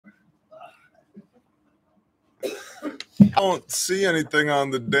I don't see anything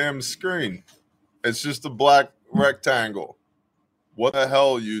on the damn screen. It's just a black rectangle. What the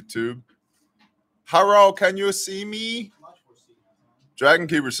hell, YouTube? Hello, can you see me? Dragon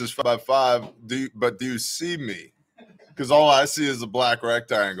Keeper says 5x5. Do you see me? Because all I see is a black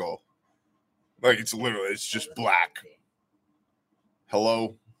rectangle. Like it's just black.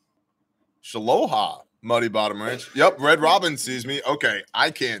 Hello. Shaloha, Muddy Bottom Ranch. Yep, Red Robin sees me. Okay, I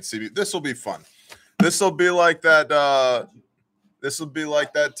can't see me. This will be fun. This will be like that. This will be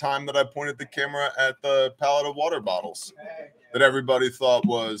like that time that I pointed the camera at the pallet of water bottles that everybody thought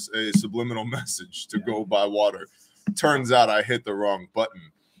was a subliminal message to go buy water. Turns out I hit the wrong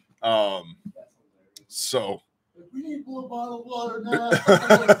button. So we need blue bottle of water now.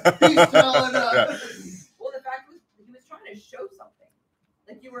 He's telling us. Yeah. Well, the fact was he was trying to show something.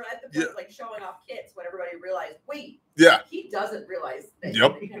 Like you were at the point of, like showing off kits when everybody realized, wait, he doesn't realize that.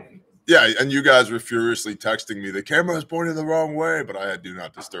 Yep. Yeah, and you guys were furiously texting me. The camera is pointed the wrong way, but I had do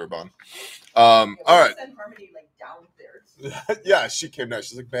not disturb on. All right. Send Harmony like downstairs. Yeah, she came down.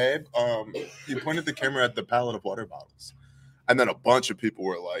 She's like, babe, you pointed the camera at the pallet of water bottles. And then a bunch of people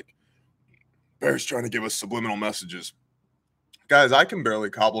were like, Bear's trying to give us subliminal messages. Guys, I can barely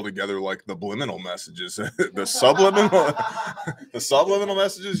cobble together like the subliminal messages. the subliminal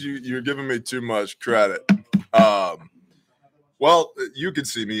messages, you're giving me too much credit. Well, you can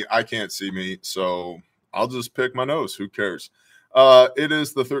see me. I can't see me. So I'll just pick my nose. Who cares? It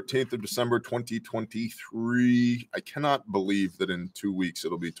is the 13th of December, 2023. I cannot believe that in 2 weeks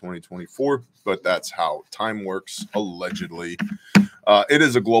it'll be 2024, but that's how time works, allegedly. It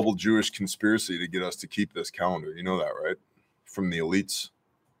is a global Jewish conspiracy to get us to keep this calendar. You know that, right? From the elites.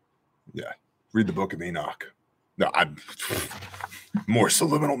 Yeah. Read the Book of Enoch. No, I'm more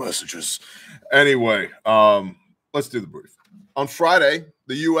subliminal messages. Anyway, let's do the brief. On Friday,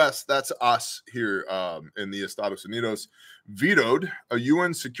 the U.S., that's us here in the Estados Unidos, vetoed a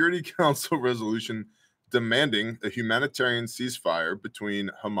UN Security Council resolution demanding a humanitarian ceasefire between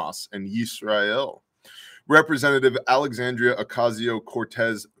Hamas and Israel. Representative Alexandria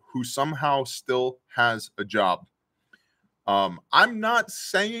Ocasio-Cortez, who somehow still has a job. I'm not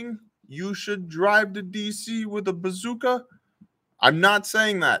saying you should drive to D.C. with a bazooka. I'm not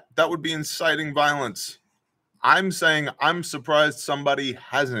saying that. That would be inciting violence. I'm saying I'm surprised somebody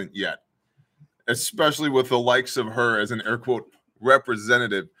hasn't yet, especially with the likes of her as an air quote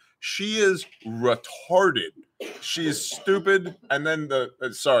representative. She is retarded. She is stupid. And then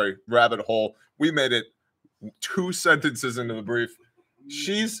rabbit hole. We made it 2 sentences into the brief.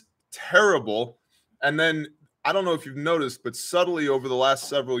 She's terrible. And then I don't know if you've noticed, but subtly over the last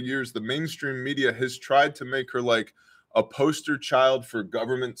several years, the mainstream media has tried to make her like a poster child for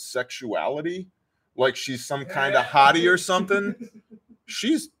government sexuality. Like she's some kind of hottie or something.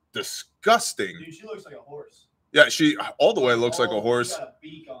 She's disgusting. Dude, she looks like a horse. Yeah, she all the way looks like a horse. Got a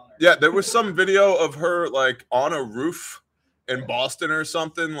beak on her. Yeah, there was some video of her like on a roof in Boston or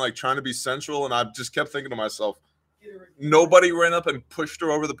something, like trying to be sensual, and I just kept thinking to myself, nobody ran up and pushed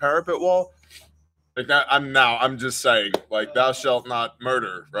her over the parapet wall. Like that, I'm just saying, like, thou shalt not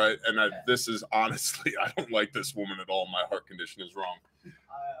murder, right? And this is honestly, I don't like this woman at all. My heart condition is wrong.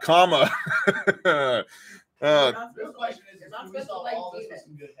 Comma. The question is, do we solve all this with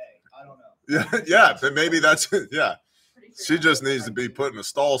some good hay? I don't know. Yeah, but maybe that's it. Yeah. She just needs to be put in a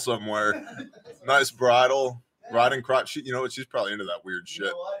stall somewhere. Nice bridle, riding crotch. You know what? She's probably into that weird shit.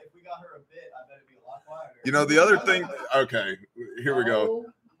 You know what? If we got her a bit, I bet it'd be a lot quieter. You know, the other thing, okay, here we go.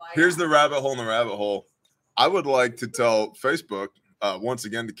 Here's the rabbit hole in the rabbit hole. I would like to tell Facebook once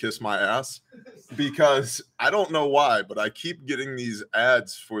again to kiss my ass because I don't know why, but I keep getting these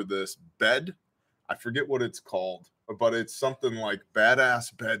ads for this bed. I forget what it's called, but it's something like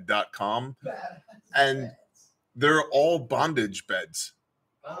badassbed.com. And they're all bondage beds.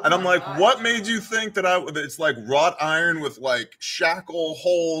 And I'm like, what made you think that it's like wrought iron with like shackle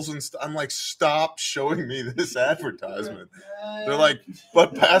holes and stuff? I'm like, stop showing me this advertisement. They're like,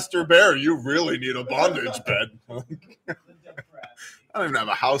 but Pastor Bear, you really need a bondage bed. I don't even have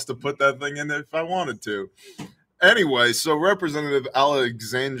a house to put that thing in if I wanted to. Anyway, so Representative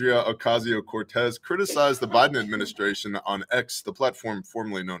Alexandria Ocasio-Cortez criticized the Biden administration on X, the platform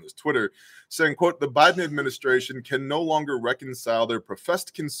formerly known as Twitter, saying, quote, the Biden administration can no longer reconcile their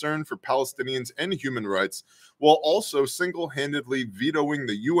professed concern for Palestinians and human rights while also single-handedly vetoing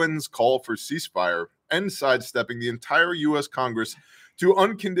the UN's call for ceasefire and sidestepping the entire U.S. Congress to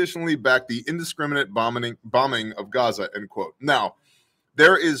unconditionally back the indiscriminate bombing of Gaza, end quote. Now,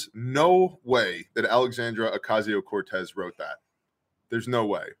 there is no way that Alexandria Ocasio-Cortez wrote that. There's no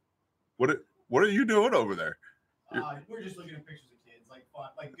way. What are you doing over there? We're just looking at pictures of kids, like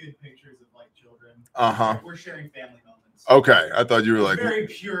good pictures of like children. Uh-huh. We're sharing family moments. Okay, I thought you were like very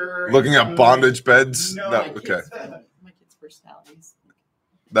pure, looking at bondage beds. No, Okay, My kids' personalities.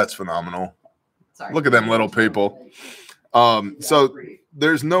 that's phenomenal. Sorry. Look at them little people. So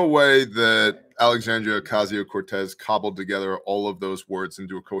there's no way that Alexandria Ocasio-Cortez cobbled together all of those words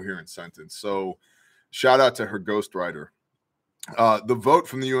into a coherent sentence. So shout out to her ghostwriter. The vote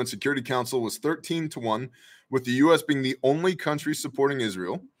from the UN Security Council was 13-1, with the U.S. being the only country supporting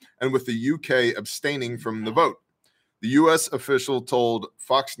Israel, and with the U.K. abstaining from the vote. The U.S. official told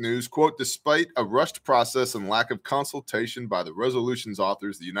Fox News, quote, despite a rushed process and lack of consultation by the resolution's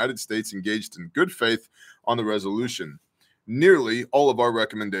authors, the United States engaged in good faith on the resolution. Nearly all of our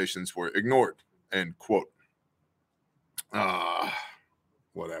recommendations were ignored, end quote.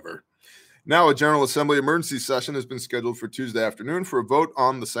 Whatever. Now, a General Assembly emergency session has been scheduled for Tuesday afternoon for a vote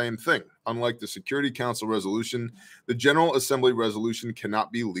on the same thing. Unlike the Security Council resolution, the General Assembly resolution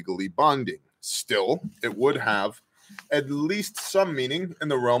cannot be legally binding. Still, it would have at least some meaning in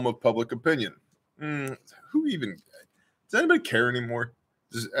the realm of public opinion. Who even does anybody care anymore?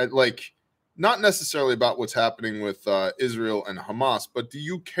 Not necessarily about what's happening with Israel and Hamas, but do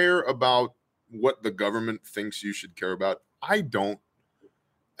you care about what the government thinks you should care about? I don't.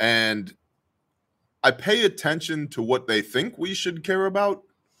 And I pay attention to what they think we should care about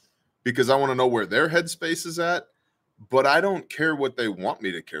because I want to know where their headspace is at, but I don't care what they want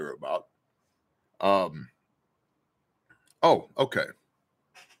me to care about. Oh, okay.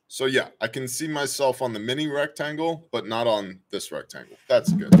 So yeah, I can see myself on the mini rectangle, but not on this rectangle.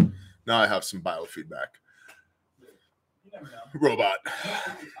 That's good. Now I have some biofeedback. You never know. Robot.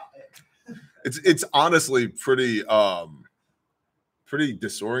 It's honestly pretty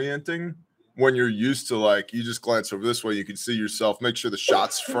disorienting when you're used to, like, you just glance over this way, you can see yourself, make sure the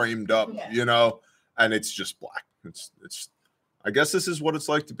shot's framed up, you know, and it's just black. It's I guess this is what it's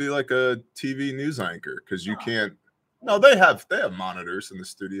like to be like a TV news anchor, because you can't. No, they have monitors in the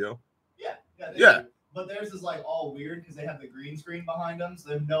studio. Yeah. But theirs is like all weird because they have the green screen behind them, so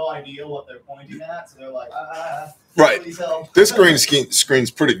they have no idea what they're pointing at. So they're like, right. Please help. This green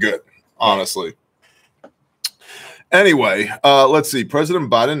screen's pretty good, honestly. Anyway, let's see. President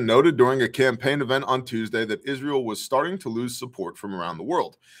Biden noted during a campaign event on Tuesday that Israel was starting to lose support from around the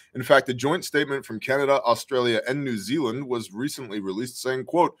world. In fact, a joint statement from Canada, Australia, and New Zealand was recently released saying,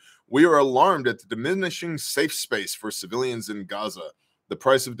 quote, we are alarmed at the diminishing safe space for civilians in Gaza. The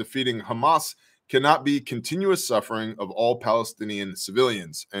price of defeating Hamas cannot be continuous suffering of all Palestinian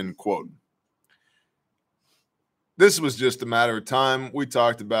civilians, end quote. This was just a matter of time. We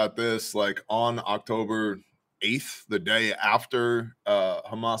talked about this like on October 8th, the day after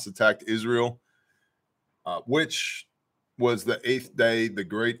Hamas attacked Israel, which was the 8th day, the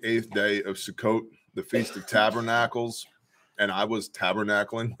great 8th day of Sukkot, the Feast of Tabernacles. And I was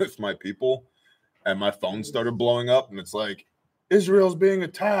tabernacling with my people, and my phone started blowing up, and it's like, Israel's being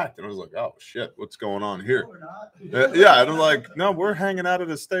attacked. And I was like, oh, shit, what's going on here? Yeah, and I'm like, no, we're hanging out at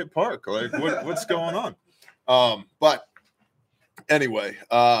a state park. Like, what's going on? But anyway,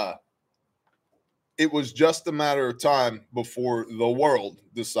 it was just a matter of time before the world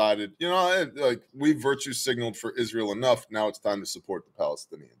decided, you know, like, we virtue signaled for Israel enough. Now it's time to support the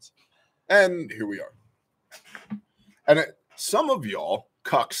Palestinians. And here we are. And some of y'all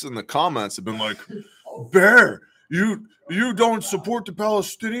cucks in the comments have been like, Bear, you don't support the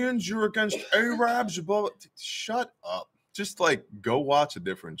Palestinians. You're against Arabs. Blah, blah. Shut up. Just like go watch a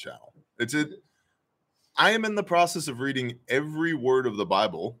different channel. I am in the process of reading every word of the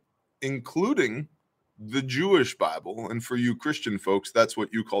Bible, including the Jewish Bible. And for you Christian folks, that's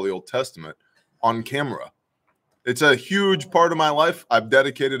what you call the Old Testament, on camera. It's a huge part of my life. I've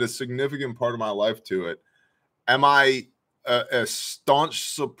dedicated a significant part of my life to it. Am I a staunch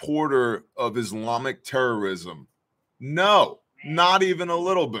supporter of Islamic terrorism? No, not even a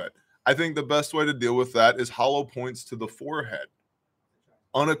little bit. I think the best way to deal with that is hollow points to the forehead,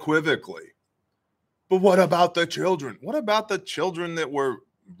 unequivocally. But what about the children? What about the children that were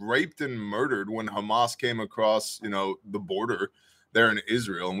raped and murdered when Hamas came across, you know, the border there in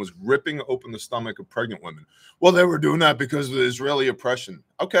Israel and was ripping open the stomach of pregnant women? Well, they were doing that because of the Israeli oppression.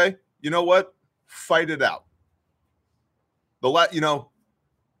 Okay, you know what? Fight it out.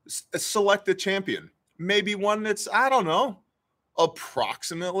 Select a champion. Maybe one that's, I don't know,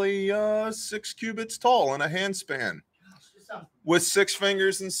 approximately 6 cubits tall and a handspan with 6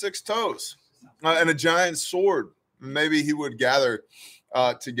 fingers and 6 toes and a giant sword. Maybe he would gather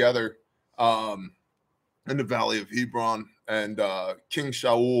together in the Valley of Hebron, and King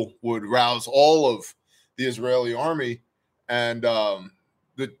Shaul would rouse all of the Israeli army, and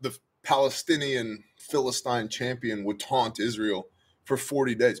the Palestinian Philistine champion would taunt Israel for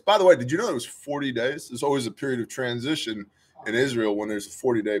 40 days. By the way, did you know it was 40 days? There's always a period of transition in Israel when there's a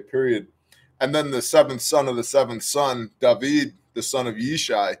 40-day period. And then the seventh son of the seventh son, David, the son of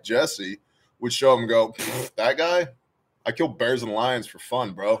Yishai, Jesse, would show him, go, that guy, I kill bears and lions for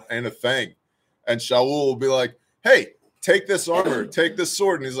fun, bro. Ain't a thing. And Shaul will be like, hey, take this armor, take this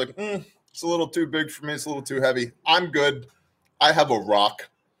sword. And he's like, it's a little too big for me. It's a little too heavy. I'm good. I have a rock.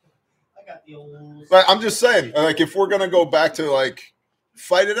 I got the old... But I'm just saying, like, if we're going to go back to, like,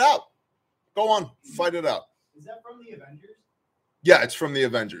 fight it out, go on, fight it out. Is that from the Avengers? Yeah, it's from the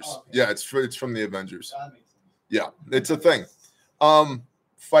Avengers. Oh, okay. Yeah, it's from the Avengers. That makes sense. Yeah, it's a thing.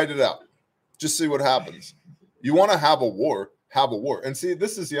 Fight it out. Just see what happens. You want to have a war, have a war. And see,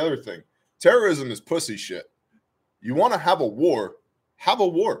 this is the other thing. Terrorism is pussy shit. You want to have a war, have a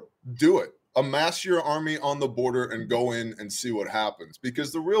war. Do it. Amass your army on the border and go in and see what happens.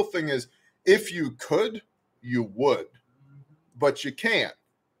 Because the real thing is, if you could, you would. But you can't.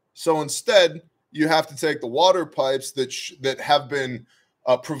 So instead, you have to take the water pipes that have been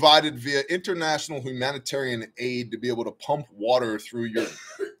provided via international humanitarian aid to be able to pump water through your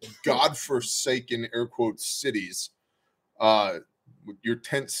godforsaken, air quotes, cities, your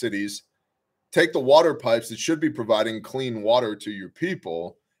tent cities. Take the water pipes that should be providing clean water to your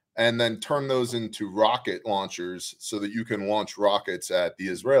people and then turn those into rocket launchers so that you can launch rockets at the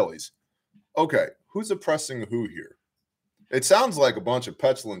Israelis. Okay, who's oppressing who here? It sounds like a bunch of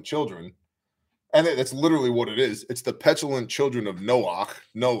petulant children. And it's literally what it is. It's the petulant children of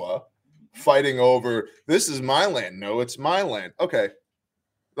Noah, fighting over, this is my land. No, it's my land. Okay.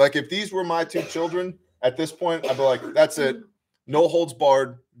 Like, if these were my two children at this point, I'd be like, that's it. No holds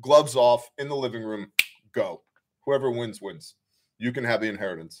barred, gloves off, in the living room, go. Whoever wins, wins. You can have the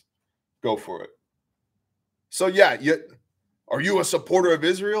inheritance. Go for it. So, yeah, are you a supporter of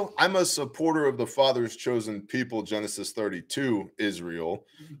Israel? I'm a supporter of the Father's chosen people, Genesis 32, Israel.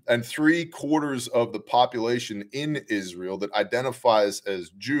 And 3/4 of the population in Israel that identifies as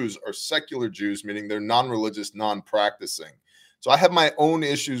Jews are secular Jews, meaning they're non-religious, non-practicing. So I have my own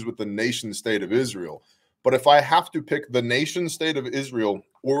issues with the nation state of Israel. But if I have to pick the nation state of Israel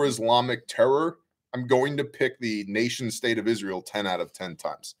or Islamic terror, I'm going to pick the nation state of Israel 10 out of 10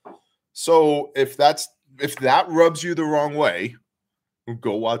 times. So if that rubs you the wrong way,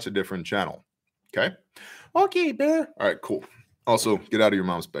 go watch a different channel. Okay? Okay, bear. All right, cool. Also, get out of your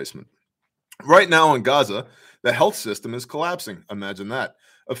mom's basement. Right now in Gaza, the health system is collapsing. Imagine that.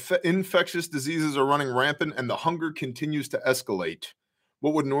 Infectious diseases are running rampant and the hunger continues to escalate.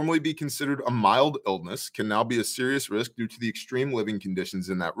 What would normally be considered a mild illness can now be a serious risk due to the extreme living conditions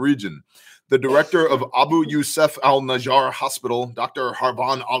in that region. The director of Abu Yusuf al-Najjar Hospital, Dr.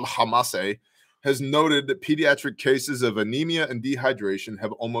 Harban al-Hamase, has noted that pediatric cases of anemia and dehydration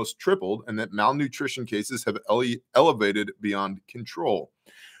have almost tripled and that malnutrition cases have elevated beyond control.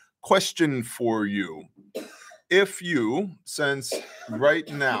 Question for you. If you, since right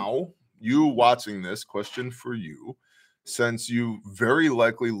now, you watching this, question for you, since you very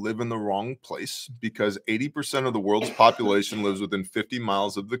likely live in the wrong place because 80% of the world's population lives within 50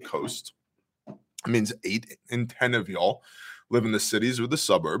 miles of the coast. It means 8 in 10 of y'all live in the cities or the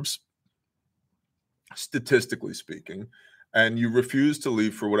suburbs, statistically speaking, and you refuse to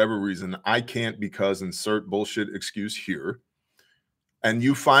leave for whatever reason. I can't because insert bullshit excuse here. And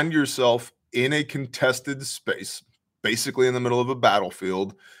you find yourself in a contested space, basically in the middle of a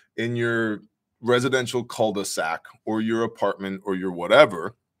battlefield, in your residential cul-de-sac or your apartment or your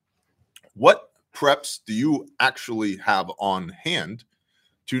whatever. What preps do you actually have on hand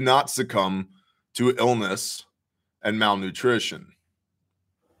to not succumb to illness and malnutrition?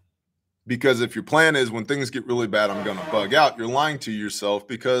 Because if your plan is when things get really bad, I'm going to bug out, you're lying to yourself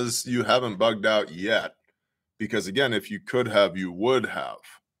because you haven't bugged out yet. Because again, if you could have, you would have.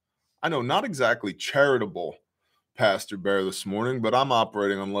 I know, not exactly charitable, Pastor Bear, this morning, but I'm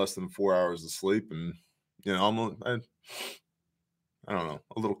operating on less than 4 hours of sleep, and you know, I don't know,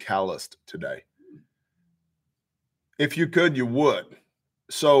 a little calloused today. If you could, you would.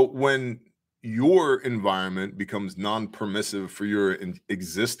 So when your environment becomes non-permissive for your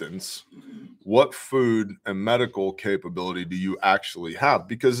existence, what food and medical capability do you actually have?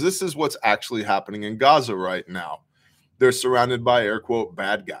 Because this is what's actually happening in Gaza right now. They're surrounded by, air quote,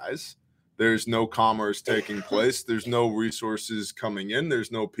 bad guys. There's no commerce taking place. There's no resources coming in.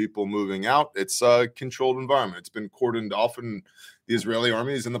 There's no people moving out. It's a controlled environment. It's been cordoned off, and the Israeli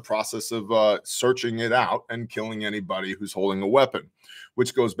army is in the process of searching it out and killing anybody who's holding a weapon,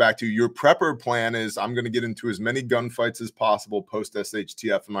 which goes back to your prepper plan is I'm going to get into as many gunfights as possible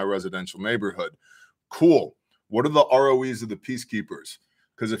post-SHTF in my residential neighborhood. Cool. What are the ROEs of the peacekeepers?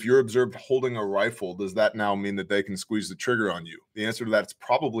 Because if you're observed holding a rifle, does that now mean that they can squeeze the trigger on you? The answer to that is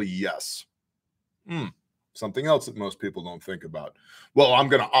probably yes. Something else that most people don't think about. Well, I'm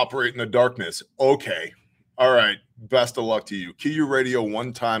going to operate in the darkness. Okay. All right. Best of luck to you. Key your radio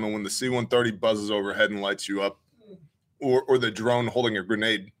one time, and when the C-130 buzzes overhead and lights you up, or the drone holding a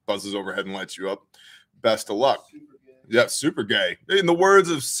grenade buzzes overhead and lights you up, best of luck. Yeah, super gay. In the words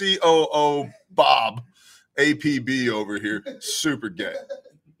of COO Bob, APB over here, super gay.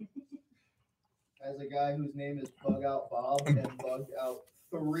 As a guy whose name is Bug Out Bob and bugged out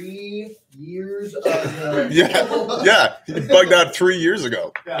 3 years ago. Yeah, he bugged out 3 years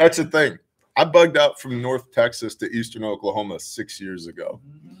ago. Yeah. That's the thing. I bugged out from North Texas to Eastern Oklahoma 6 years ago.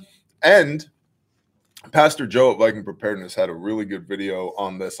 And Pastor Joe at Viking Preparedness had a really good video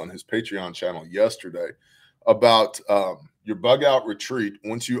on this on his Patreon channel yesterday about your bug out retreat.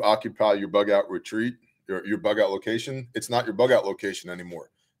 Once you occupy your bug out retreat, your bug out location, it's not your bug out location anymore.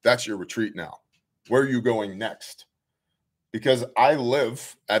 That's your retreat now. Where are you going next? Because I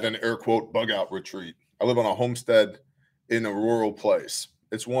live at an air quote bug out retreat. I live on a homestead in a rural place.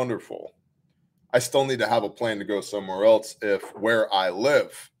 It's wonderful. I still need to have a plan to go somewhere else if where I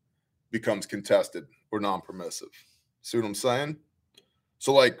live becomes contested or non-permissive. See what I'm saying?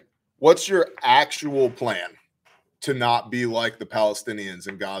 So, like, what's your actual plan to not be like the Palestinians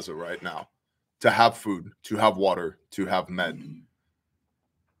in Gaza right now? To have food, to have water, to have med.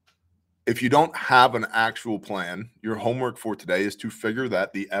 If you don't have an actual plan, your homework for today is to figure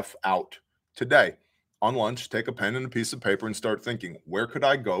that the F out today. On lunch, take a pen and a piece of paper and start thinking, where could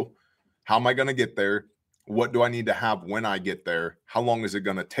I go? How am I going to get there? What do I need to have when I get there? How long is it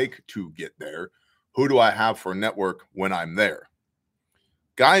going to take to get there? Who do I have for a network when I'm there?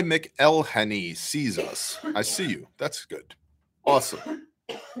 Guy McElhenney sees us. I see you. That's good. Awesome.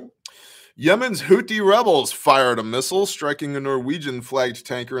 Yemen's Houthi rebels fired a missile, striking a Norwegian-flagged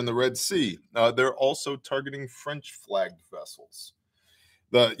tanker in the Red Sea. They're also targeting French-flagged vessels.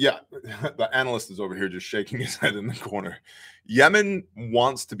 The analyst is over here just shaking his head in the corner. Yemen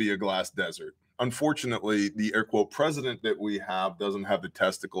wants to be a glass desert. Unfortunately, the air quote president that we have doesn't have the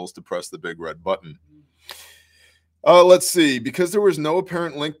testicles to press the big red button. Let's see. Because there was no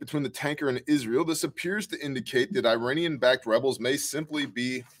apparent link between the tanker and Israel, this appears to indicate that Iranian-backed rebels may simply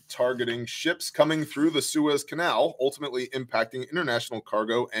be targeting ships coming through the Suez Canal, ultimately impacting international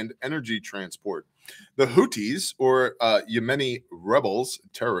cargo and energy transport. The Houthis, or Yemeni rebels,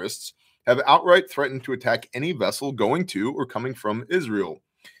 terrorists, have outright threatened to attack any vessel going to or coming from Israel.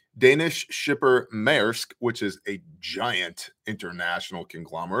 Danish shipper Maersk, which is a giant international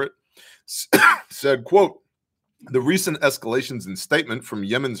conglomerate, said, quote, "The recent escalations in statement from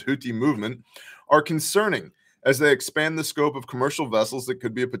Yemen's Houthi movement are concerning as they expand the scope of commercial vessels that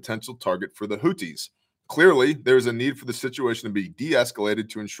could be a potential target for the Houthis. Clearly, there is a need for the situation to be de-escalated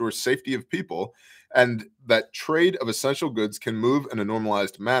to ensure safety of people and that trade of essential goods can move in a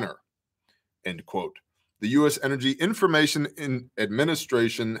normalized manner." End quote. The U.S. Energy Information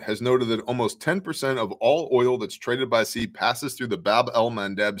Administration has noted that almost 10% of all oil that's traded by sea passes through the Bab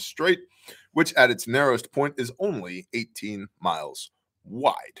el-Mandeb Strait, which at its narrowest point is only 18 miles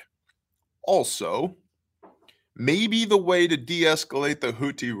wide. Also, maybe the way to de-escalate the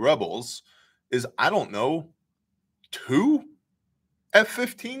Houthi rebels is, I don't know, 2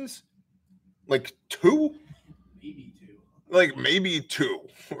 F-15s? Like 2? Maybe 2. Like maybe 2.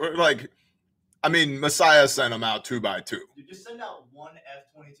 Like, I mean, Messiah sent them out 2 by 2. You just send out one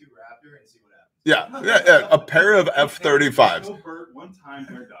F-22 Raptor and see what happens. Yeah. A pair of F-35s. One time,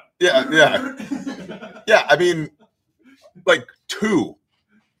 they're done. Yeah. I mean, like 2.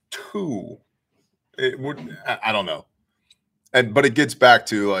 It would. I don't know. But it gets back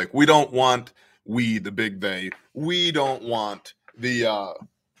to, like, we don't want the big they. We don't want the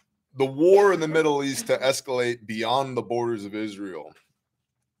war in the Middle East to escalate beyond the borders of Israel.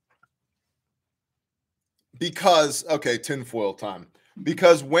 Because, okay, tinfoil time.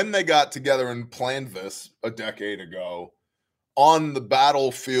 Because when they got together and planned this a decade ago, on the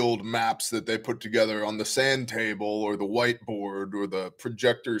battlefield maps that they put together on the sand table or the whiteboard or the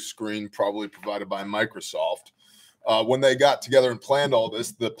projector screen probably provided by Microsoft, when they got together and planned all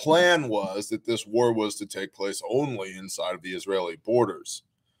this, the plan was that this war was to take place only inside of the Israeli borders.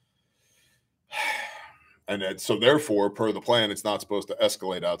 And so therefore, per the plan, it's not supposed to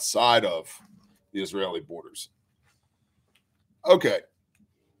escalate outside of the Israeli borders. Okay.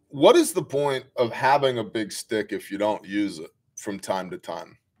 What is the point of having a big stick if you don't use it from time to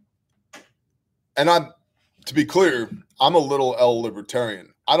time? And to be clear, I'm a little L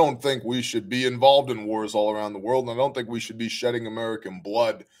libertarian. I don't think we should be involved in wars all around the world, and I don't think we should be shedding American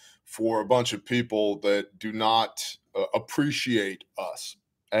blood for a bunch of people that do not appreciate us.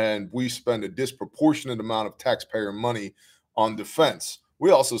 and we spend a disproportionate amount of taxpayer money on defense.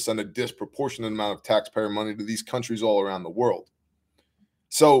 We also send a disproportionate amount of taxpayer money to these countries all around the world.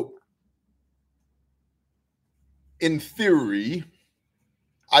 So, in theory,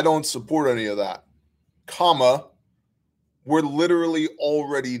 I don't support any of that. We're literally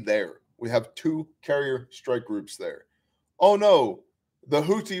already there. We have 2 carrier strike groups there. Oh no, the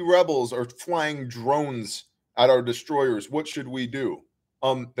Houthi rebels are flying drones at our destroyers. What should we do?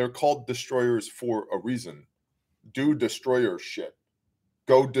 They're called destroyers for a reason. Do destroyer shit.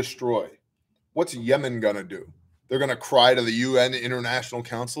 Go destroy. What's Yemen gonna do? They're gonna cry to the UN International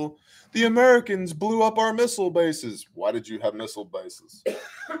Council. The Americans blew up our missile bases. Why did you have missile bases?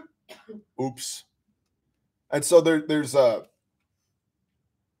 Oops. And so there's a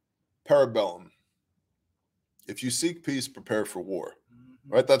parabellum. If you seek peace, prepare for war.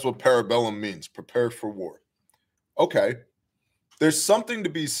 Right? That's what parabellum means. Prepare for war. Okay. There's something to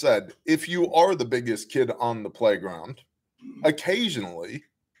be said. If you are the biggest kid on the playground, occasionally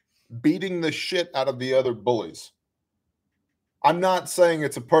beating the shit out of the other bullies. I'm not saying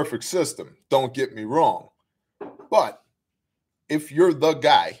it's a perfect system. Don't get me wrong. But if you're the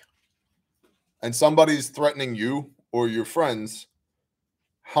guy and somebody's threatening you or your friends,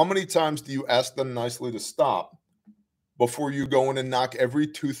 how many times do you ask them nicely to stop before you go in and knock every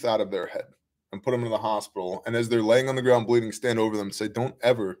tooth out of their head and put them in the hospital? And as they're laying on the ground bleeding, stand over them and say, don't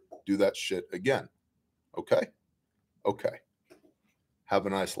ever do that shit again. Okay? Okay. Have a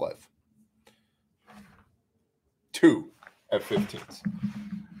nice life. 2 F-15s.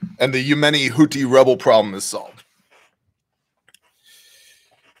 And the Yemeni Houthi rebel problem is solved.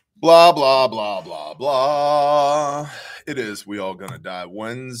 Blah, blah, blah, blah, blah. It is We All Gonna Die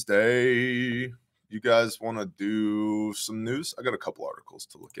Wednesday. You guys want to do some news? I got a couple articles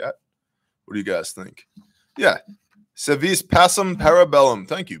to look at. What do you guys think? Yeah. Civis Pacem Parabellum.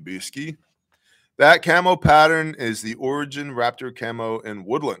 Thank you, Bisky. That camo pattern is the Origin Raptor camo in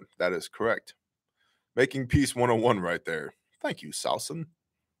Woodland. That is correct. Making Peace 101 right there. Thank you, Salson.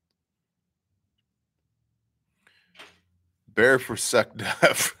 Bear for sec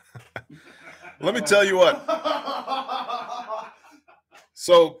def. Let me tell you what.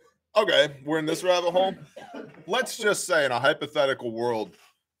 So, okay, we're in this rabbit hole. Let's just say in a hypothetical world,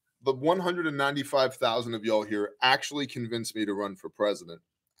 the 195,000 of y'all here actually convinced me to run for president.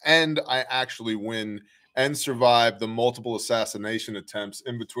 And I actually win and survive the multiple assassination attempts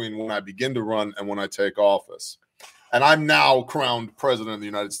in between when I begin to run and when I take office. And I'm now crowned president of the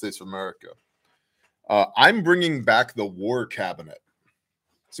United States of America. I'm bringing back the war cabinet.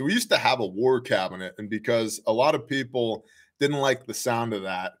 So we used to have a war cabinet, and because a lot of people didn't like the sound of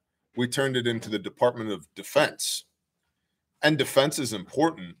that, we turned it into the Department of Defense. And defense is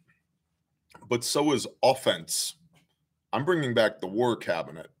important, but so is offense. I'm bringing back the war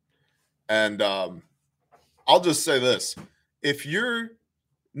cabinet. And I'll just say this. If you're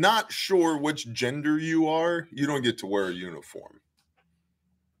not sure which gender you are, you don't get to wear a uniform.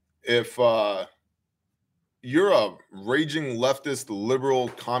 If you're a raging leftist, liberal,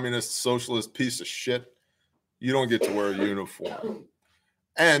 communist, socialist piece of shit, you don't get to wear a uniform.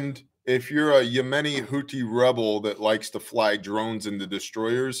 And if you're a Yemeni Houthi rebel that likes to fly drones into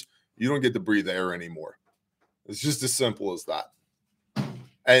destroyers, you don't get to breathe air anymore. It's just as simple as that.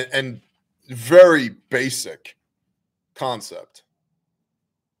 And very basic concept.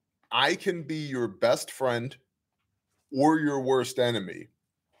 I can be your best friend or your worst enemy.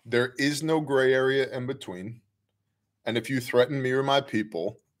 There is no gray area in between. And if you threaten me or my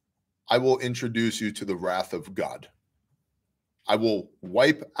people, I will introduce you to the wrath of God. I will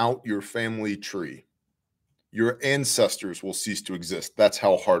wipe out your family tree. Your ancestors will cease to exist. That's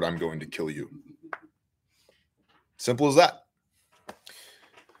how hard I'm going to kill you. Simple as that.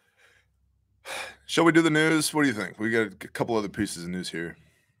 Shall we do the news? What do you think? We got a couple other pieces of news here.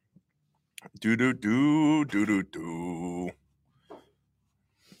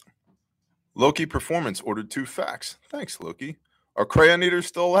 Loki Performance ordered 2 facts. Thanks, Loki. Are crayon eaters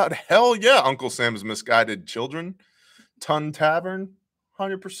still allowed? Hell yeah, Uncle Sam's Misguided Children. Ton Tavern,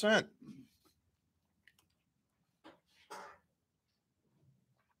 100%.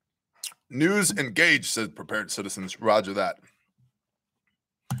 News engaged, said Prepared Citizens. Roger that.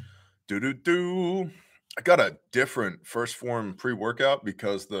 I got a different First Form pre-workout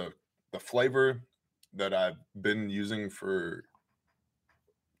because the flavor that I've been using for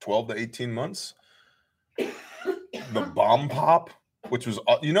 12 to 18 months, the Bomb Pop, which was,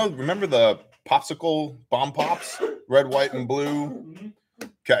 remember the popsicle Bomb Pops, red, white, and blue?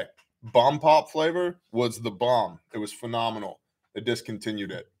 Okay. Bomb Pop flavor was the bomb. It was phenomenal. They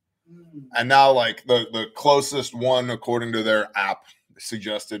discontinued it. And now, like, the closest one, according to their app, they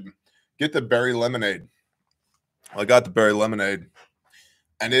suggested get the berry lemonade. I got the berry lemonade,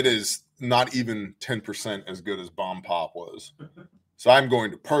 and it is not even 10% as good as Bomb Pop was. So I'm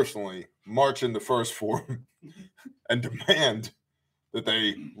going to personally march into First Form and demand that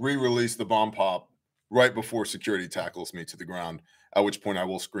they re-release the Bomb Pop right before security tackles me to the ground, at which point I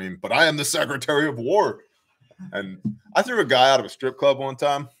will scream, "But I am the Secretary of War." And I threw a guy out of a strip club one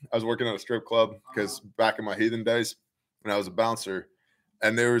time. I was working at a strip club because back in my heathen days when I was a bouncer,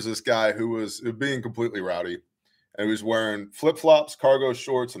 and there was this guy who was being completely rowdy, and he was wearing flip-flops, cargo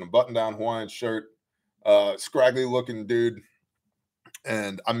shorts, and a button-down Hawaiian shirt, scraggly looking dude.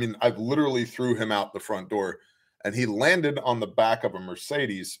 And I mean, I literally threw him out the front door, and he landed on the back of a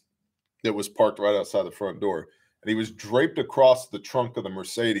Mercedes that was parked right outside the front door. And he was draped across the trunk of the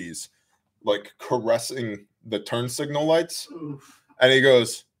Mercedes, like caressing the turn signal lights. Oof. And he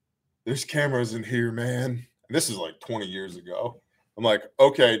goes, "There's cameras in here, man." And this is like 20 years ago. I'm like,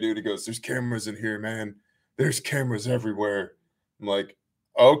 "Okay, dude." He goes, "There's cameras in here, man. There's cameras everywhere." I'm like,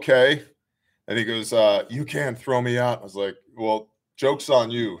 "Okay." And he goes, "You can't throw me out." I was like, "Well, joke's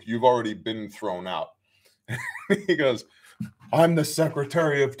on you. You've already been thrown out." He goes, "I'm the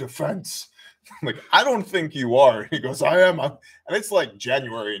Secretary of Defense." I'm like, "I don't think you are." He goes, "I am." And it's like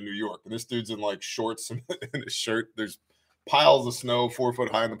January in New York, and this dude's in like shorts and in his shirt. There's piles of snow 4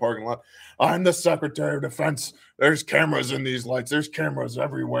 foot high in the parking lot. "I'm the Secretary of Defense. There's cameras in these lights. There's cameras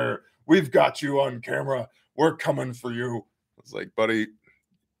everywhere. We've got you on camera. We're coming for you." I was like, "Buddy,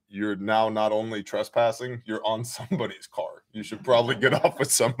 you're now not only trespassing, you're on somebody's car. You should probably get off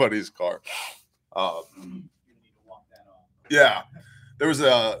with somebody's car." Yeah, there was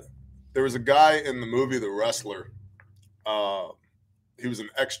a guy in the movie The Wrestler. He was an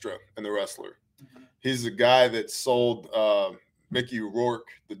extra in The Wrestler. He's the guy that sold Mickey Rourke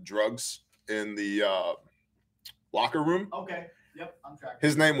the drugs in the locker room. Okay. Yep, I'm tracking.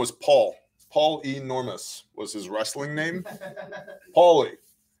 His name was Paul. Paul Enormous was his wrestling name. Paulie.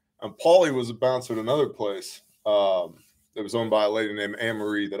 And Paulie was a bouncer at another place that was owned by a lady named Anne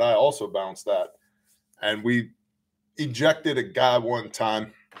Marie that I also bounced at. And we ejected a guy one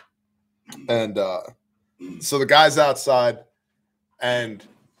time. And so the guy's outside, and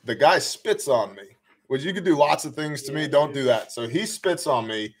the guy spits on me, which you could do lots of things to me. Don't do that. So he spits on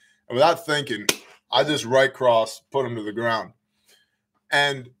me, and without thinking, I just right cross, put him to the ground.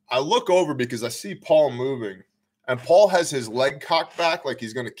 And I look over because I see Paul moving, and Paul has his leg cocked back like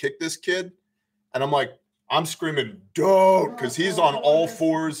he's going to kick this kid. And I'm like, I'm screaming, "Don't," because he's on all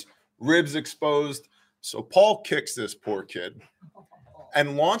fours, ribs exposed. So Paul kicks this poor kid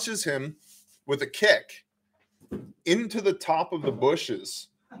and launches him with a kick into the top of the bushes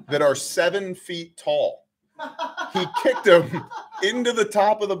that are 7 feet tall. He kicked him into the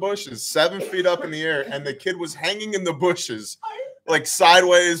top of the bushes, 7 feet up in the air, and the kid was hanging in the bushes, like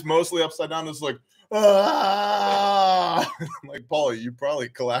sideways, mostly upside down. It's like, "Ah!" I'm like, "Paulie, you probably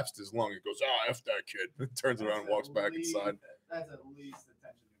collapsed his lung." He goes, "Ah, F that kid." And turns around and walks back inside. That's at least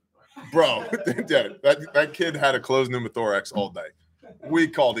attention. Bro, yeah, that kid had a closed pneumothorax all day. We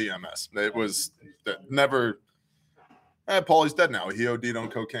called EMS. It was never. Paulie's dead now. He OD'd on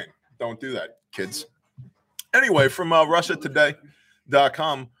cocaine. Don't do that, kids. Anyway, from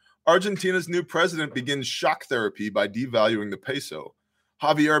RussiaToday.com, Argentina's new president begins shock therapy by devaluing the peso.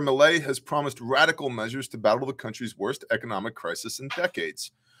 Javier Milei has promised radical measures to battle the country's worst economic crisis in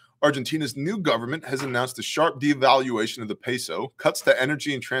decades. Argentina's new government has announced a sharp devaluation of the peso, cuts to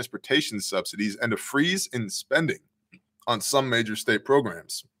energy and transportation subsidies, and a freeze in spending on some major state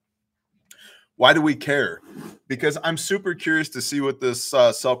programs. Why do we care? Because I'm super curious to see what this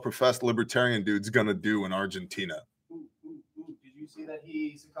self-professed libertarian dude's going to do in Argentina. Did you see that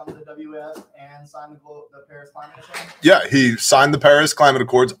he succumbed to the WEF and signed the Paris Climate Accord? Yeah, he signed the Paris Climate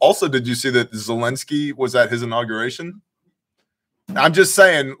Accords. Also, did you see that Zelensky was at his inauguration? I'm just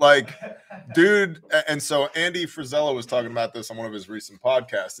saying, like, dude. And so Andy Frisella was talking about this on one of his recent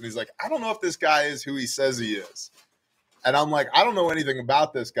podcasts, and he's like, "I don't know if this guy is who he says he is." And I'm like, "I don't know anything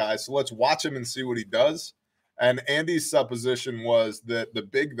about this guy, so let's watch him and see what he does." And Andy's supposition was that the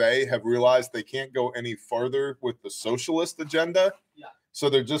big they have realized they can't go any further with the socialist agenda. Yeah. So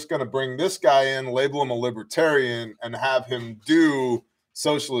they're just going to bring this guy in, label him a libertarian, and have him do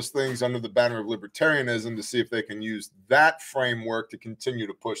socialist things under the banner of libertarianism to see if they can use that framework to continue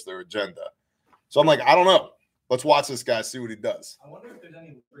to push their agenda. So I'm like, I don't know. Let's watch this guy, see what he does. I wonder if there's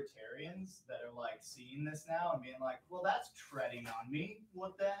any libertarians that are like seeing this now and being like, "Well, that's treading on me.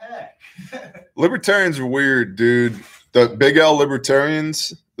 What the heck?" Libertarians are weird, dude. The big L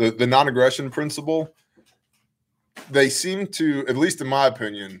libertarians, the non-aggression principle, they seem to, at least in my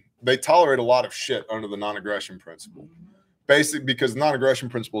opinion, they tolerate a lot of shit under the non-aggression principle. Basically, because non-aggression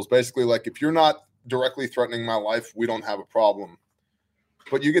principle is basically like, if you're not directly threatening my life, we don't have a problem.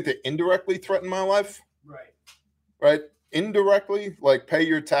 But you get to indirectly threaten my life, right? Indirectly, like pay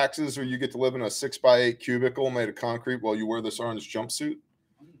your taxes, or you get to live in a 6x8 cubicle made of concrete while you wear this orange jumpsuit.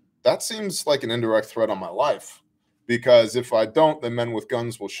 That seems like an indirect threat on my life, because if I don't, then men with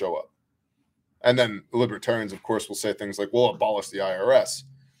guns will show up. And then libertarians, of course, will say things like, we'll abolish the IRS.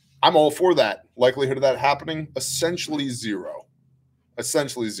 I'm all for that. Likelihood of that happening, essentially zero.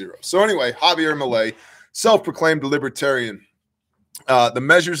 Essentially zero. So anyway, Javier Milei, self-proclaimed libertarian. The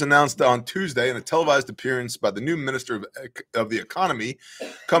measures announced on Tuesday in a televised appearance by the new Minister of the Economy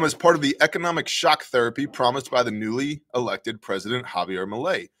come as part of the economic shock therapy promised by the newly elected President Javier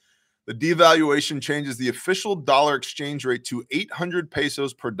Milei. The devaluation changes the official dollar exchange rate to 800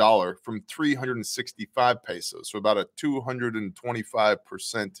 pesos per dollar from 365 pesos, so about a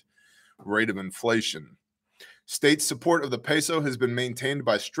 225% rate of inflation. State support of the peso has been maintained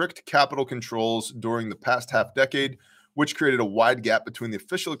by strict capital controls during the past half decade, which created a wide gap between the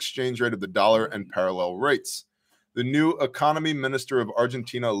official exchange rate of the dollar and parallel rates. The new economy minister of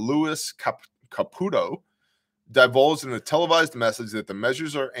Argentina, Luis Caputo, divulged in a televised message that the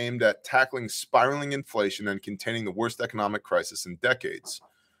measures are aimed at tackling spiraling inflation and containing the worst economic crisis in decades.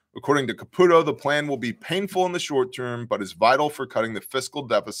 According to Caputo, the plan will be painful in the short term, but is vital for cutting the fiscal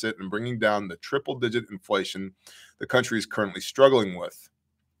deficit and bringing down the triple-digit inflation the country is currently struggling with.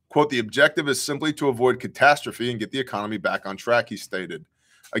 Quote, the objective is simply to avoid catastrophe and get the economy back on track, he stated.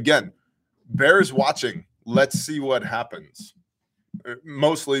 Again, bears watching. Let's see what happens.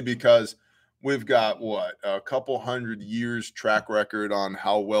 Mostly because we've got, a couple hundred years track record on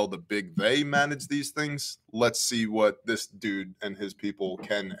how well the big they manage these things. Let's see what this dude and his people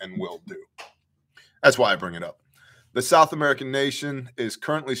can and will do. That's why I bring it up. The South American nation is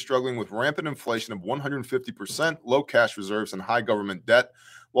currently struggling with rampant inflation of 150%, low cash reserves, and high government debt,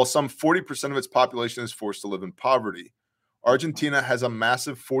 while some 40% of its population is forced to live in poverty. Argentina has a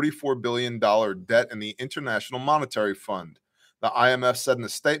massive $44 billion debt in the International Monetary Fund. The IMF said in a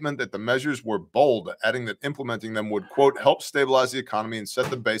statement that the measures were bold, adding that implementing them would, quote, help stabilize the economy and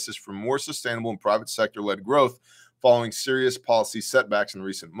set the basis for more sustainable and private sector-led growth following serious policy setbacks in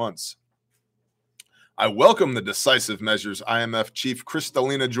recent months. I welcome the decisive measures, IMF chief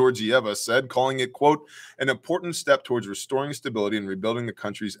Kristalina Georgieva said, calling it, quote, an important step towards restoring stability and rebuilding the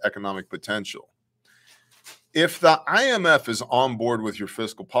country's economic potential. If the IMF is on board with your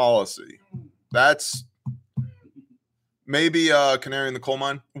fiscal policy, that's maybe a canary in the coal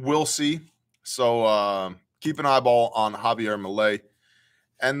mine. We'll see. So keep an eyeball on Javier Milei.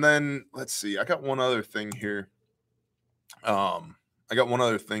 And then, let's see. I got one other thing here.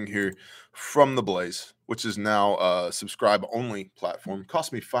 From The Blaze, which is now a subscribe-only platform. It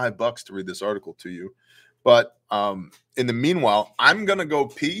cost me $5 to read this article to you. But in the meanwhile, I'm going to go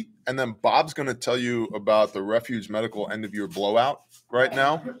pee, and then Bob's going to tell you about the Refuge Medical end-of-year blowout right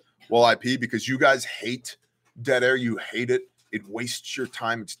now while I pee, because you guys hate dead air. You hate it. It wastes your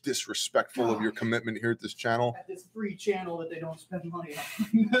time. It's disrespectful of your commitment here at this channel. At this free channel that they don't spend money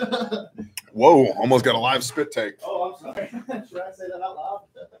on. Whoa, almost got a live spit take. Oh, I'm sorry. Should I say that out loud?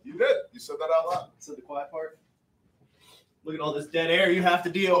 You did. You said that out loud. I said the quiet part. Look at all this dead air you have to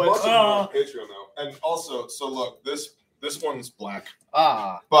deal with. Patreon now. And also, so look, this one's black.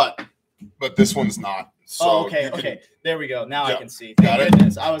 But this one's not. So okay. There we go. Now I can see. Thank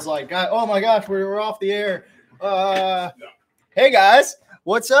goodness. I was like, oh my gosh, we're off the air. Hey guys,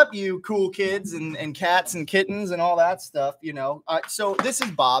 what's up, you cool kids and cats and kittens and all that stuff, you know. So this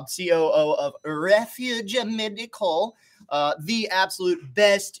is Bob, COO of Refuge Medical, the absolute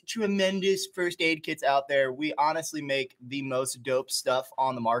best, tremendous first aid kits out there. We honestly make the most dope stuff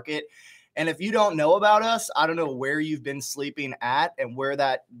on the market. And if you don't know about us, I don't know where you've been sleeping at and where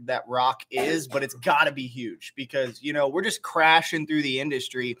that rock is, but it's got to be huge because, you know, we're just crashing through the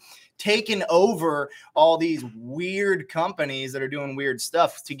industry, taking over all these weird companies that are doing weird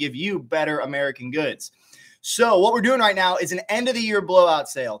stuff to give you better American goods. So what we're doing right now is an end-of-the-year blowout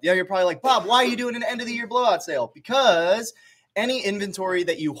sale. Yeah, you're probably like, Bob, why are you doing an end-of-the-year blowout sale? Because any inventory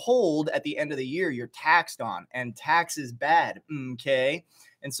that you hold at the end of the year, you're taxed on, and tax is bad, okay?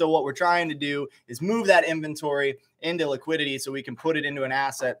 And so what we're trying to do is move that inventory into liquidity so we can put it into an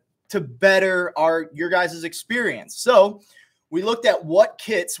asset to better your guys' experience. So we looked at what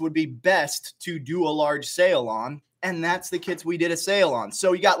kits would be best to do a large sale on, and that's the kits we did a sale on.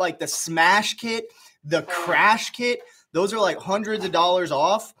 So you got like the Smash kit, the Crash kit. Those are like hundreds of dollars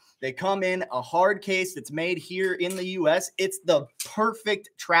off. They come in a hard case that's made here in the U.S. It's the perfect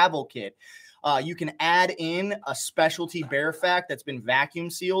travel kit. You can add in a specialty Bear Fact that's been vacuum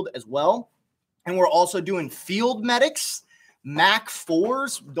sealed as well. And we're also doing Field Medics. Mac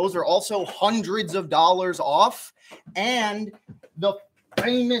 4s, those are also hundreds of dollars off. And the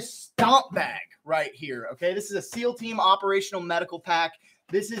famous Stomp Bag right here. Okay, this is a SEAL Team Operational Medical Pack.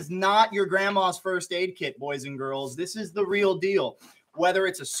 This is not your grandma's first aid kit, boys and girls. This is the real deal. Whether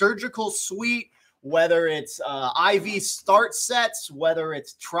it's a surgical suite, whether it's IV start sets, whether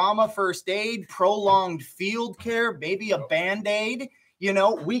it's trauma first aid, prolonged field care, maybe a Band-Aid, you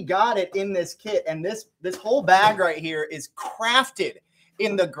know, we got it in this kit. And this whole bag right here is crafted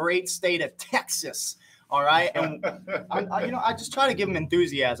in the great state of Texas. All right. And I just try to give them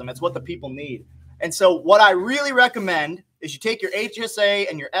enthusiasm. It's what the people need. And so what I really recommend is you take your HSA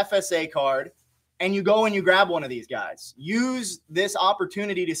and your FSA card and you go and you grab one of these guys. Use this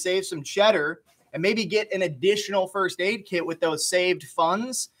opportunity to save some cheddar and maybe get an additional first aid kit with those saved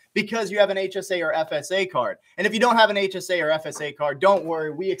funds because you have an HSA or FSA card. And if you don't have an HSA or FSA card, don't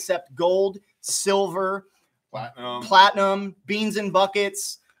worry. We accept gold, silver, platinum, beans and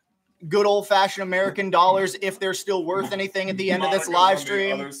buckets, good old-fashioned American dollars if they're still worth anything at the end of this live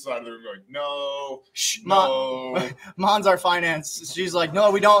stream. The other side of the room going, no, no. Mon's our finance. She's like, no,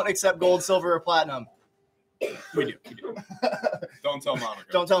 we don't accept gold, silver, or platinum. We do. Don't tell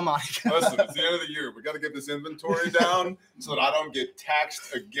Monica. Don't tell Monica. Listen, it's the end of the year. We got to get this inventory down so that I don't get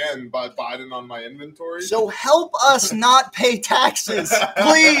taxed again by Biden on my inventory. So help us not pay taxes,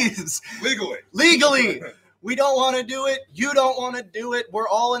 please. Legally. We don't want to do it. You don't want to do it. We're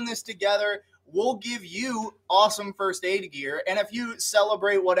all in this together. We'll give you awesome first aid gear. And if you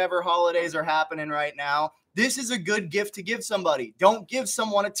celebrate whatever holidays are happening right now, this is a good gift to give somebody. Don't give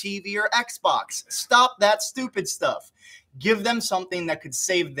someone a TV or Xbox. Stop that stupid stuff. Give them something that could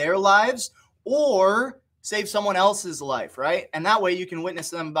save their lives or save someone else's life, right? And that way you can witness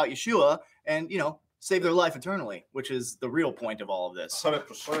them about Yeshua and, you know, save their life eternally, which is the real point of all of this.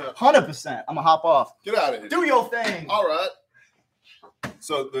 100%. 100%. I'm going to hop off. Get out of here. Do your thing. All right.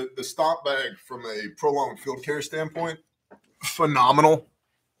 So the Stomp Bag from a prolonged field care standpoint, phenomenal.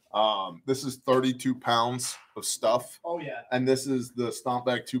 This is 32 pounds of stuff. Oh, yeah. And this is the Stomp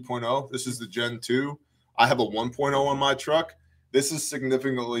Bag 2.0. This is the Gen 2. I have a 1.0 on my truck. This is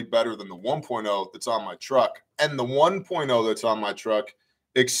significantly better than the 1.0 that's on my truck. And the 1.0 that's on my truck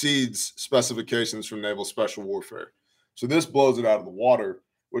exceeds specifications from Naval Special Warfare. So this blows it out of the water,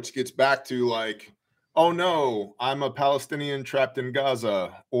 which gets back to like, oh no, I'm a Palestinian trapped in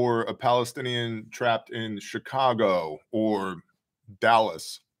Gaza or a Palestinian trapped in Chicago or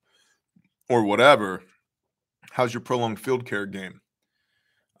Dallas or whatever. How's your prolonged field care game?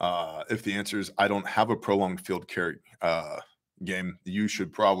 If the answer is I don't have a prolonged field care game, you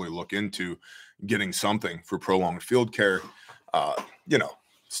should probably look into getting something for prolonged field care. You know,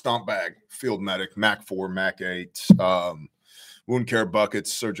 Stomp Bag, Field Medic, Mac 4, Mac 8, wound care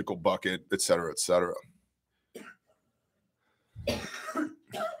buckets, surgical bucket, et cetera, et cetera.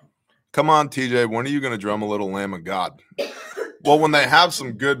 Come on, TJ, when are you going to drum a little Lamb of God? Well, when they have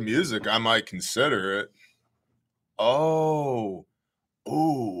some good music, I might consider it. Oh,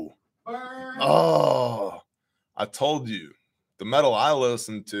 I told you. The metal I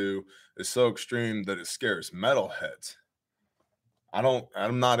listen to is so extreme that it scares metalheads.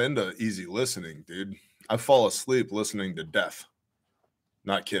 I'm not into easy listening, dude. I fall asleep listening to death.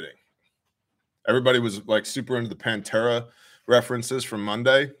 Not kidding. Everybody was like super into the Pantera references from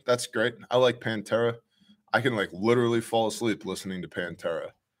Monday. That's great. I like Pantera. I can like literally fall asleep listening to Pantera.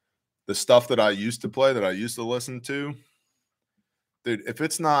 The stuff that I used to play, that I used to listen to, dude, if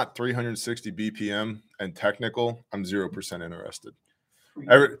it's not 360 BPM and technical, I'm 0% interested.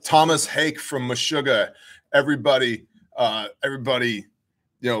 Thomas Hake from Meshuggah, everybody,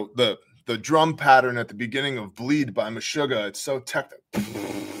 you know, the drum pattern at the beginning of Bleed by Meshuggah, it's so technical.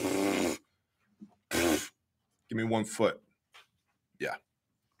 Give me 1 foot. Yeah.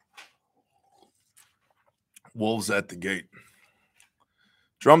 Wolves at the gate.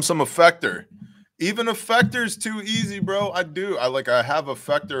 Drum some effector. Even effector's too easy, bro. I have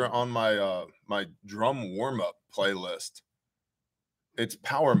effector on my my drum warm-up playlist. It's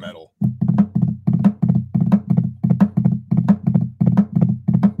power metal.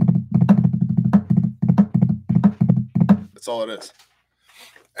 That's all it is.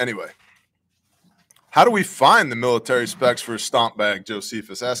 Anyway, how do we find the military specs for a Stomp Bag,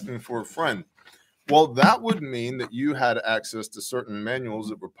 Josephus? Asking for a friend. Well, that would mean that you had access to certain manuals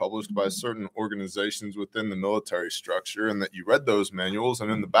that were published by certain organizations within the military structure and that you read those manuals. And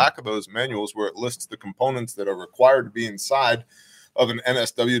in the back of those manuals where it lists the components that are required to be inside of an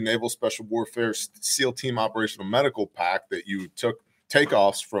NSW Naval Special Warfare SEAL Team Operational Medical Pack, that you took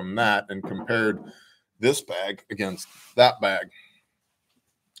takeoffs from that and compared this bag against that bag.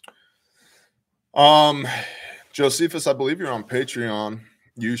 Josephus, I believe you're on Patreon.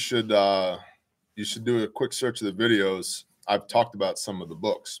 You should do a quick search of the videos. I've talked about some of the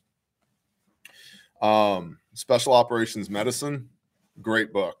books. Special Operations Medicine,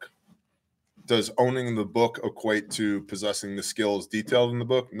 great book. Does owning the book equate to possessing the skills detailed in the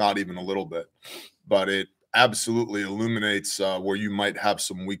book? Not even a little bit, but it absolutely illuminates where you might have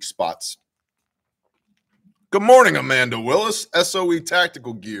some weak spots. Good morning, Amanda Willis, SOE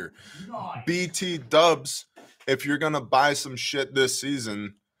Tactical Gear. Nice. BT Dubs, if you're going to buy some shit this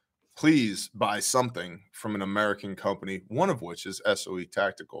season, please buy something from an American company, one of which is SOE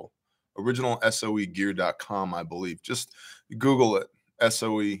Tactical. OriginalSOEgear.com, I believe. Just Google it,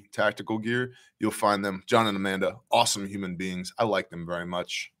 SOE Tactical Gear. You'll find them. John and Amanda, awesome human beings. I like them very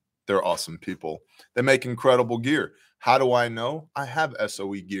much. They're awesome people. They make incredible gear. How do I know? I have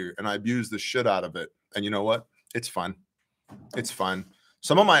SOE gear, and I abuse the shit out of it. And you know what? It's fine. It's fine.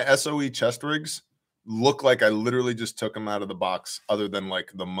 Some of my SOE chest rigs look like I literally just took them out of the box, other than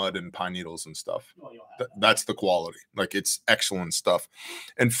like the mud and pine needles and stuff. That's the quality. Like, it's excellent stuff.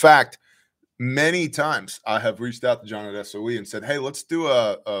 In fact, many times I have reached out to John at SOE and said, hey, let's do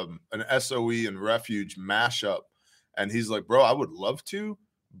an SOE and Refuge mashup. And he's like, bro, I would love to,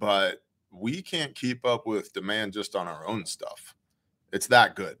 but we can't keep up with demand just on our own stuff. It's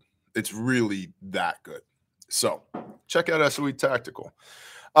that good. It's really that good. So check out SOE Tactical.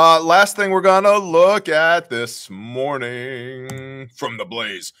 Last thing we're going to look at this morning from the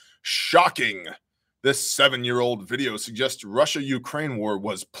Blaze. Shocking. This 7-year-old video suggests Russia-Ukraine war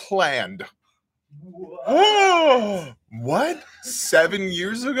was planned. What? 7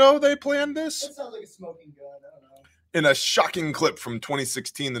 years ago they planned this? That sounds like a smoking gun. I don't know. In a shocking clip from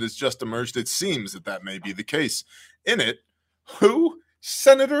 2016 that has just emerged, it seems that may be the case. In it, who?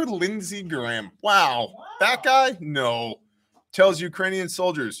 Senator Lindsey Graham. Wow. That guy? No. Tells Ukrainian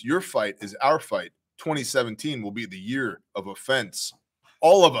soldiers, your fight is our fight. 2017 will be the year of offense.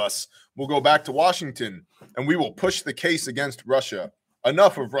 All of us will go back to Washington, and we will push the case against Russia.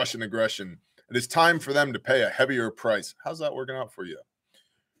 Enough of Russian aggression. It is time for them to pay a heavier price. How's that working out for you?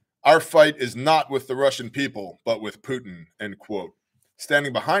 Our fight is not with the Russian people, but with Putin, end quote.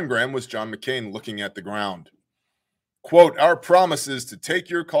 Standing behind Graham was John McCain looking at the ground. Quote, our promise is to take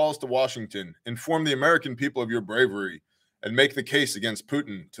your calls to Washington, inform the American people of your bravery, and make the case against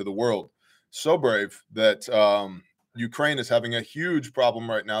Putin to the world. So brave that Ukraine is having a huge problem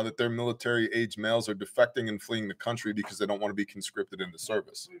right now that their military-age males are defecting and fleeing the country because they don't want to be conscripted into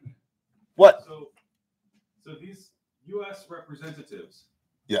service. What? So these U.S. representatives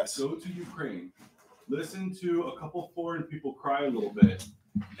yes. Go to Ukraine, listen to a couple foreign people cry a little bit,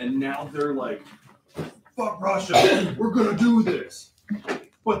 and now they're like, fuck Russia, we're going to do this.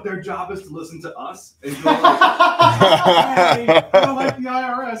 But their job is to listen to us and go like, hey, I don't like the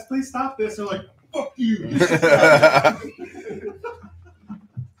IRS, please stop this. They're like, fuck you.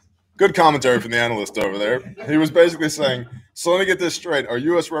 Good commentary from the analyst over there. He was basically saying, so let me get this straight. Our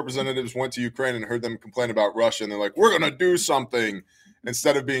U.S. representatives went to Ukraine and heard them complain about Russia, and they're like, we're going to do something,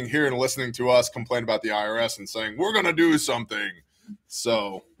 instead of being here and listening to us complain about the IRS and saying, we're going to do something.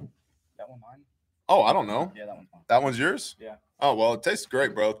 So. That one mine? Oh, I don't know. Yeah, that one's mine. That one's yours? Yeah. Oh, well, it tastes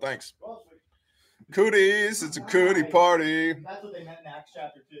great, bro. Thanks. Cooties. It's a cootie party. That's what they meant in Acts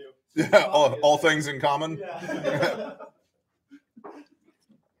chapter 2. Yeah, all things in common. Yeah.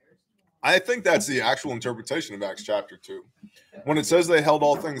 I think that's the actual interpretation of Acts chapter 2. When it says they held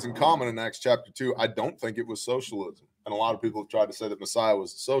all things in common in Acts chapter 2, I don't think it was socialism. And a lot of people have tried to say that Messiah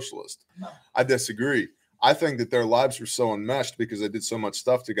was a socialist. No. I disagree. I think that their lives were so enmeshed because they did so much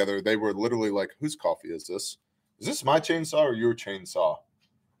stuff together. They were literally like, whose coffee is this? Is this my chainsaw or your chainsaw?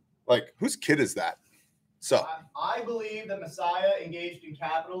 Like, whose kid is that? So I believe that Messiah engaged in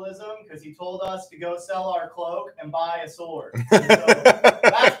capitalism because he told us to go sell our cloak and buy a sword. So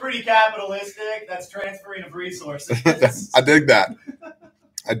that's pretty capitalistic. That's transferring of resources. I dig that.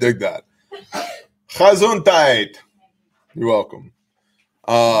 I dig that. Gesundheit. You're welcome.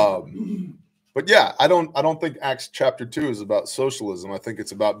 But yeah, I don't think Acts chapter 2 is about socialism. I think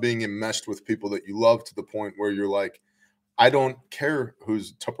it's about being enmeshed with people that you love to the point where you're like, I don't care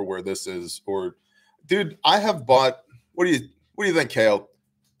whose Tupperware this is, or dude, I have bought, what do you think, Kale?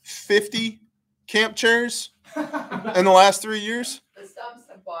 50 camp chairs in the last 3 years? The Stumps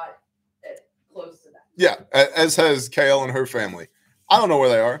have bought it close to that. Yeah, as has Kale and her family. I don't know where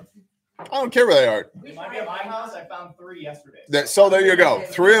they are. I don't care where they are. It might be at my house. I found 3 yesterday. So there you go.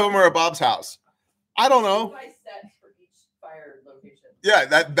 3 of them are at Bob's house. I don't know. Buy sets for each fire location. Yeah,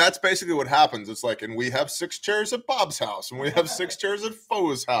 that's basically what happens. It's like, and we have 6 chairs at Bob's house, and we have 6 chairs at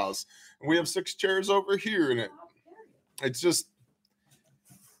Foe's house, and we have 6 chairs over here, and it's just,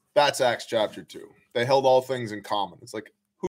 that's Acts chapter 2. They held all things in common. It's like,